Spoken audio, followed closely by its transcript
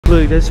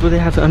Look, that's where they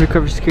have the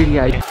undercover security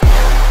at.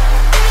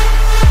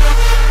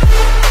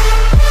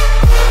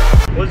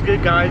 What's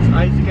good, guys?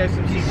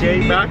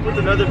 issacsmcj back with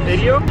another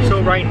video.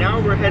 So right now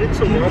we're headed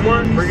to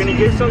Walmart. We're gonna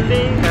get something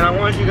and I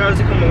want you guys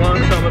to come along,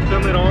 so I'm gonna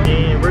film it all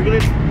and we're gonna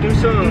do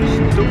some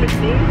stupid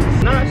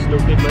things. Not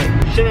stupid,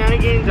 but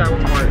shenanigans at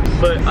Walmart.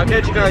 But I'll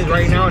catch you guys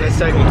right now in a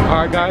second.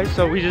 Alright guys,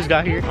 so we just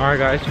got here. Alright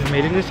guys, we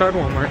made it inside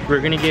Walmart.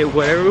 We're gonna get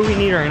whatever we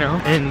need right now,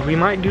 and we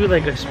might do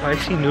like a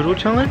spicy noodle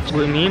challenge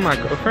with me and my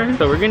girlfriend.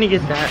 So we're gonna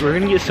get that. We're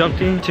gonna get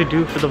something to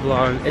do for the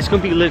vlog. It's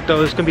gonna be lit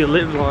though. It's gonna be a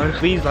lit vlog.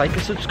 Please like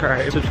and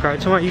subscribe. Subscribe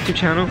to my YouTube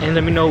channel and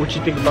let me know what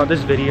you think about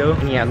this video.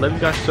 And yeah, I love you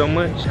guys so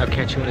much. I'll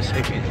catch you in a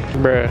second.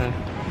 Bruh.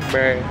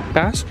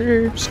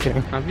 Faster. Just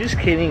kidding. I'm just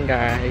kidding,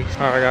 guys.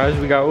 Alright guys,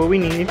 we got what we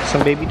need.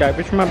 Some baby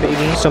diapers for my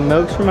baby, some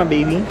milks for my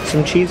baby,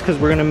 some cheese because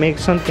we're gonna make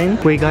something.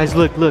 Wait guys,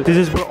 look, this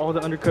is where all the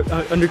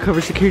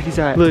undercover security's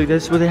at. Look,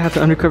 that's where they have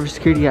the undercover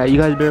security at. You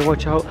guys better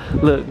watch out.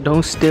 Look,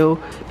 don't steal.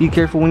 Be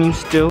careful when you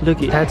steal. Look,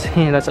 that's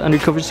him. That's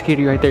undercover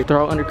security right there. They're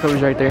all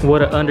undercovers right there.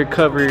 What an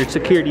undercover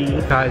security.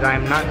 Guys, I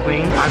am not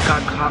playing. I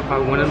got caught by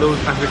one of those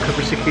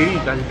undercover security. You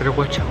guys better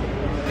watch out.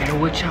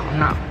 Watch out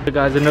now.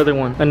 Guys, another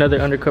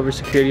undercover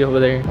security over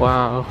there.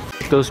 Wow,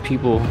 those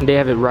people, they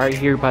have it right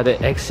here by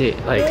the exit.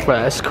 Like,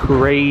 bro, that's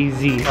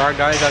crazy. All right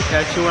guys, I'll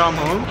catch you when I'm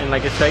home in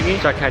like a second.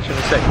 So I'll catch you in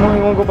a second. Come on,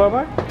 you wanna go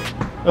bye-bye?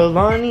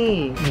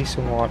 Alani, need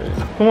some water.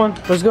 Come on,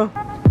 let's go.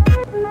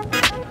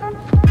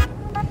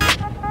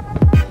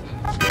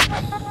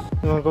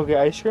 You wanna go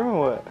get ice cream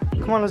or what?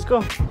 Come on, let's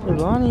go.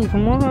 Alani,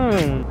 come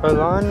on.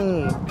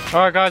 Alani.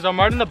 All right guys, I'm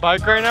riding the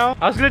bike right now.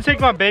 I was gonna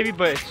take my baby,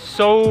 but it's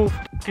so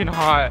fucking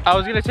hot. I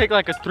was gonna take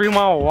like a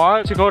 3-mile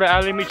walk to go to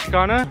Ale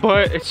Michicana,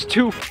 but it's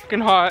too fucking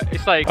hot.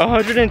 It's like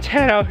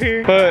 110 out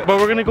here. But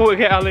we're gonna go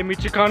get Ale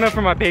Michicana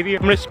for my baby.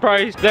 I'm gonna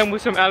surprise them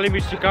with some Ale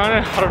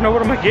Michicana. I don't know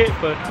what I'm gonna get,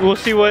 but we'll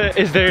see what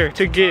is there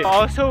to get.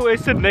 Also,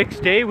 it's the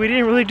next day. We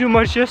didn't really do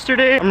much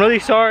yesterday. I'm really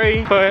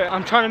sorry, but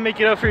I'm trying to make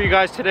it up for you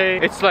guys today.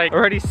 It's like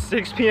already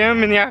 6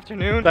 p.m. in the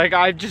afternoon. Like,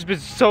 I've just been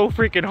so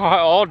freaking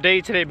hot all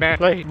day today, man.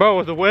 Like,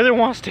 bro, the weather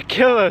wants to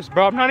kill us,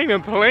 bro. I'm not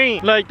even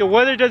playing. Like, the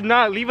weather does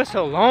not leave us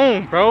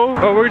alone, bro.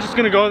 But we're just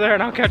gonna go there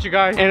and I'll catch you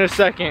guys in a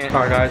second.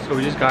 All right guys, so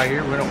we just got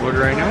here. We're gonna order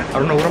right now. I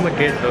don't know what I'm gonna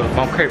get though.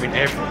 I'm craving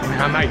everything. I mean,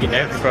 I might get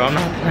everything, bro. I'm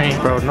not playing,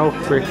 bro. No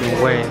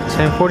freaking way.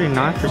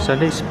 10.49 for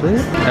Sunday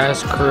split?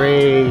 That's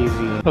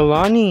crazy.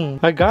 Alani,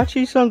 I got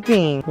you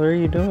something. What are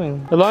you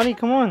doing? Alani,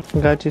 come on. I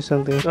got you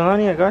something.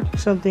 Alani, I got you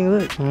something.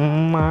 Look. Oh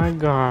my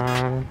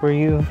god. For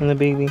you and the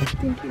baby.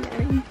 Thank you,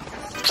 Daddy.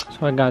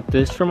 So I got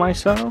this for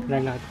myself, and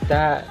I got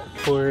that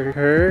for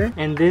her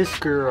and this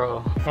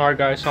girl. Alright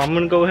guys, so I'm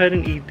gonna go ahead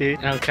and eat this,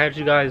 and I'll catch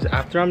you guys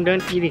after I'm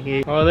done eating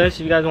it. Or unless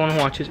you guys want to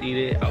watch us eat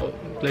it, I'll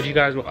let you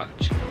guys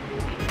watch.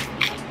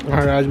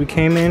 Alright guys, we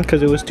came in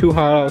because it was too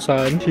hot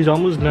outside. She's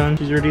almost done.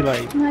 She's already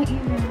like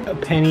a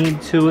penny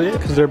to it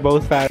because they're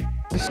both fat.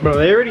 Bro,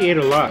 they already ate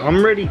a lot.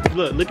 I'm ready.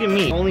 Look at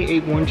me. I only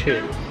ate 1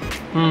 chip.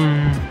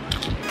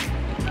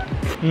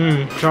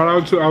 Shout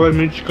out to Ale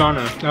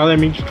Michicana. Ale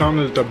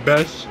Michicana is the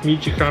best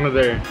Michicana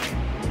there.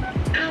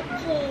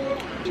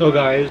 So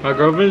guys, my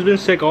girlfriend's been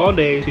sick all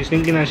day. She's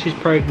thinking that she's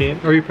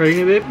pregnant. Are you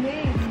pregnant, babe? Yeah.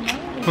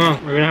 Huh,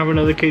 we're gonna have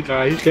another kid,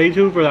 guys. Stay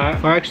tuned for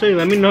that. Or actually,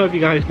 let me know if you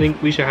guys think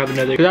we should have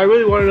another. Because I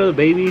really want another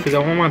baby. Because I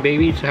want my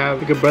baby to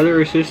have like a brother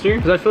or sister.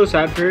 Because I feel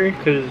sad for her.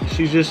 Because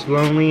she's just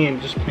lonely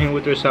and just playing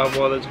with herself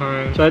all the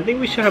time. So I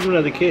think we should have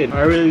another kid.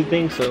 I really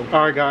think so.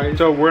 Alright guys,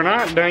 so we're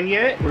not done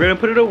yet. We're gonna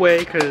put it away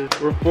because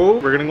we're full.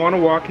 We're gonna go on a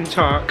walk and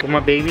talk with my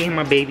baby and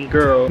my baby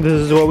girl. This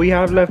is what we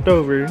have left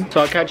over.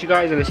 So I'll catch you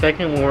guys in a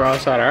second when we're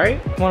outside,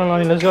 alright? Come on,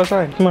 Alani, let's go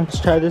outside. Come on, let's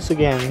try this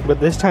again. But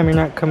this time you're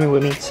not coming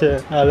with me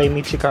to Ale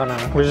Michicana.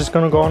 We're just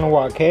gonna go on a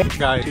walk, okay?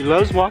 Guys, she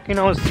loves walking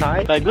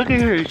outside. Like, look at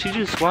her. She's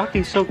just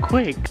walking so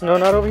quick. No,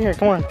 not over here.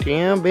 Come on.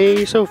 Damn, babe,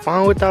 you're so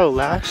fine without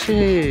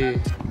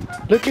lashes.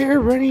 Look at her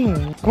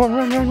running. Come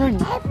on, run.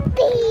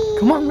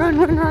 Come on, run.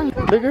 Look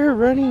at her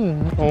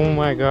running. Oh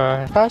my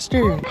god.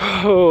 Faster.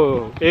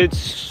 Oh, it's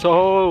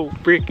so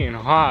freaking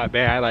hot,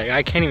 man. Like,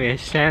 I can't even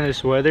stand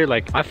this weather.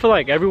 Like, I feel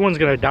like everyone's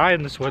gonna die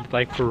in this weather,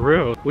 like, for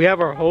real. We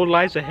have our whole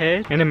lives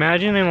ahead. And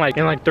imagine in like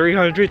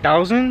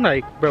 300,000,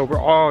 like, bro, we're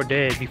all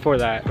dead before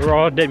that. We're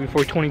all dead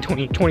before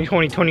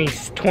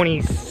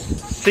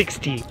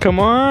 2060. Come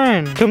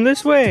on. Come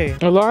this way.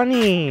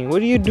 Alani,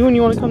 what are you doing?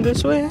 You wanna come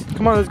this way?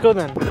 Come on, let's go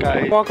then.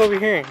 Guys, walk over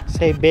here.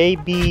 Say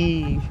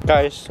baby.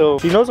 Guys, so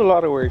she knows a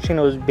lot of words. She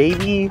knows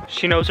baby.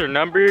 She knows her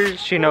numbers.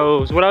 She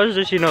knows, what else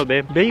does she know,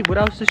 babe? Babe, what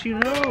else does she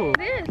know?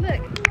 This, look.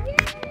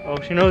 Oh,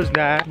 she knows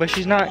that, but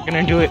she's not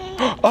gonna do it.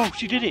 Oh,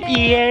 she did it.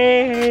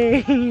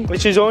 Yay! But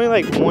she's only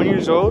like 1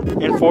 year old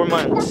and 4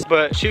 months.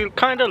 But she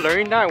kind of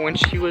learned that when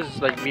she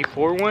was like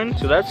before 1.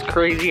 So that's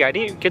crazy. I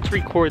didn't get to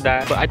record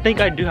that, but I think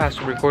I do have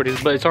to record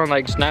it. But it's on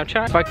like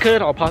Snapchat. If I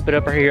could, I'll pop it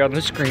up right here on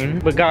the screen.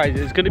 But guys,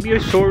 it's gonna be a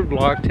short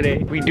vlog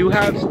today. We do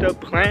have stuff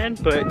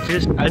planned, but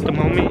just at the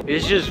moment,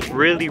 it's just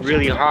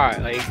really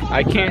hot. Like,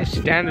 I can't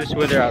stand this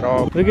weather at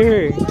all. Look at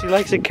her. She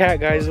likes a cat,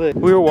 guys. Look.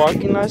 We were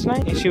walking last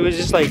night, and she was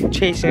just like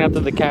chasing after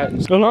the cat.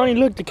 Alani,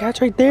 look, the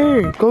cat's right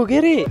there. Go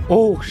get it.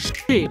 Oh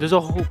shit, there's a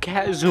whole cat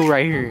cat zoo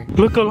right here.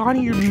 Look,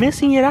 Alani, you're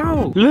missing it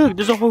out. Look,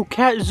 there's a whole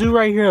cat zoo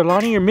right here.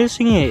 Alani, you're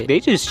missing it. They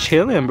just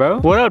chilling, bro.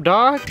 What up,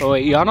 dog? Oh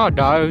wait, y'all not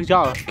dogs,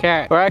 y'all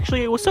cat. Or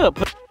actually, what's up,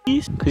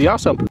 please? Cause y'all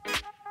some.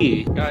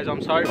 Guys,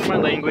 I'm sorry for my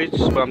language,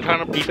 but I'm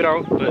trying to beep it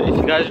out. But if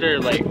you guys are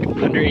like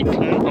under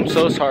 18, I'm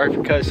so sorry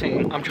for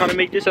cussing. I'm trying to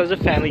make this as a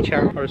family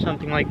channel or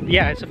something like,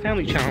 yeah, it's a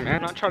family channel, man.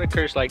 I'm not trying to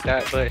curse like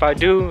that, but if I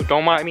do,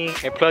 don't mind me.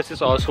 And plus,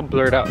 it's also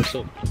blurred out.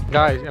 So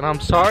guys, and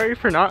I'm sorry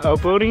for not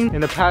uploading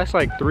in the past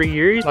like 3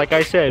 years. Like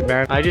I said,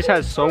 man, I just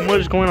had so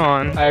much going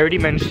on. I already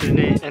mentioned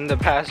it in the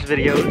past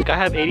videos. I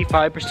have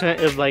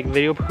 85% of like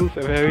video proof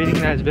of everything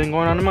that has been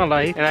going on in my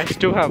life, and I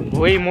still have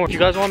way more. If you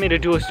guys want me to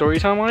do a story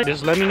time on it,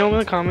 just let me know in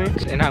the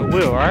comments and I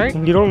will, alright?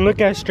 You don't look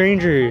at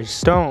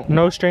strangers. Don't.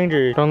 No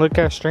strangers. Don't look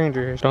at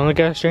strangers. Don't look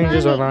at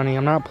strangers, Alani.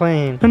 I'm not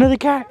playing. Another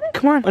cat.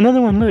 Come on.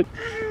 Another one. Look.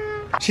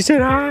 She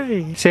said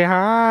hi. Say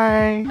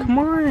hi. Come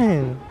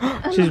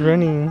on. She's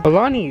running.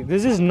 Alani,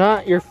 this is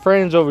not your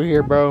friends over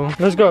here, bro.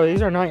 Let's go.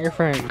 These are not your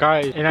friends.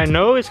 Guys, and I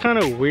know it's kind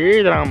of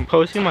weird that I'm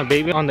posting my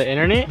baby on the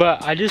internet,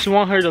 but I just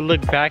want her to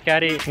look back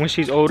at it when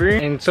she's older.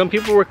 And some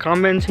people were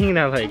commenting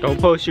that like, don't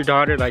post your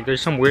daughter. Like,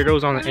 there's some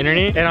weirdos on the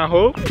internet. And I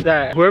hope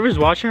that whoever's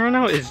watching right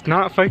now is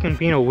not fucking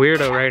being a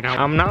weirdo right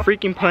now. I'm not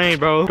freaking playing,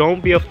 bro.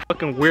 Don't be a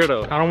fucking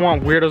weirdo. I don't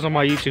want weirdos on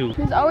my YouTube.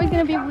 There's always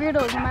gonna be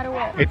weirdos no matter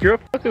what. If you're a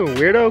fucking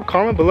weirdo,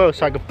 comment below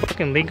so I can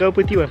fucking link up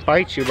with you and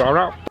fight you, bro. I'm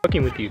not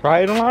fucking with you.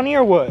 Right, Alani,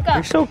 or what? Go.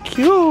 You're so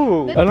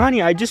cute.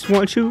 Alani, I just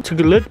want you to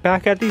look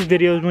back at these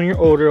videos when you're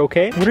older,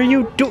 okay? What are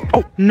you doing?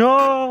 Oh,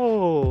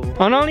 no.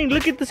 Alani,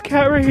 look at this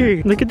cat right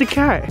here. Look at the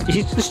cat.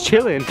 He's just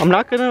chilling. I'm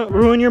not gonna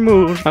ruin your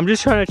mood. I'm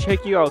just trying to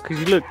check you out because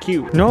you look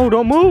cute. No,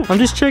 don't move. I'm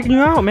just checking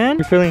you out, man.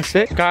 You're feeling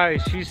sick?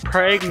 Guys, she's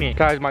pregnant.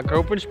 Guys, my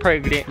girlfriend's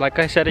pregnant. Like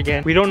I said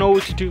again, we don't know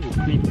what to do.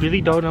 We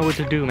really don't know what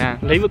to do, man.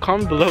 Leave a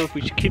comment below if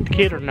we should keep the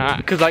kid or not.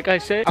 Because like I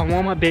said, I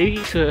want my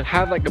baby to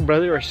have like a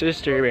brother or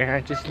sister,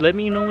 man. Just let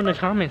me know in the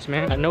comments,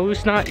 man. I know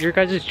it's not your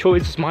guys'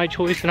 choice, it's my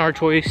choice and our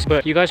choice,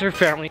 but you guys are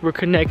family. We're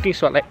connecting,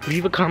 so like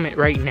leave a comment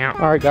right now.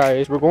 All right,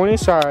 guys, we're going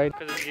inside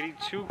because it's getting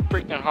too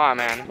freaking hot,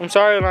 man. I'm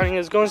sorry, Alani.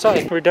 Let's go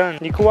inside. We're done.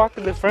 You can walk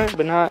to the front,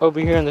 but not over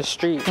here in the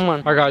street. Come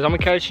on. All right, guys, I'm gonna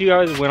catch you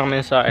guys when I'm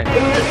inside.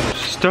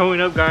 She's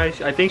throwing up,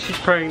 guys. I think she's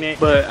pregnant,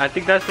 but I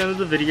think that's the end of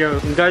the video.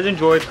 If you guys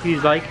enjoyed,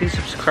 please like and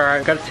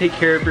subscribe. Gotta take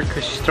care of her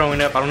because she's throwing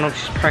up. I don't know if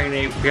she's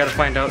pregnant. We gotta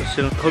find out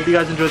soon. Hope you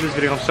guys enjoyed this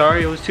video. I'm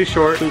sorry it was too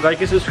short. Please like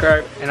and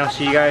subscribe, and I'll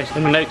see you guys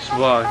in the next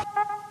vlog.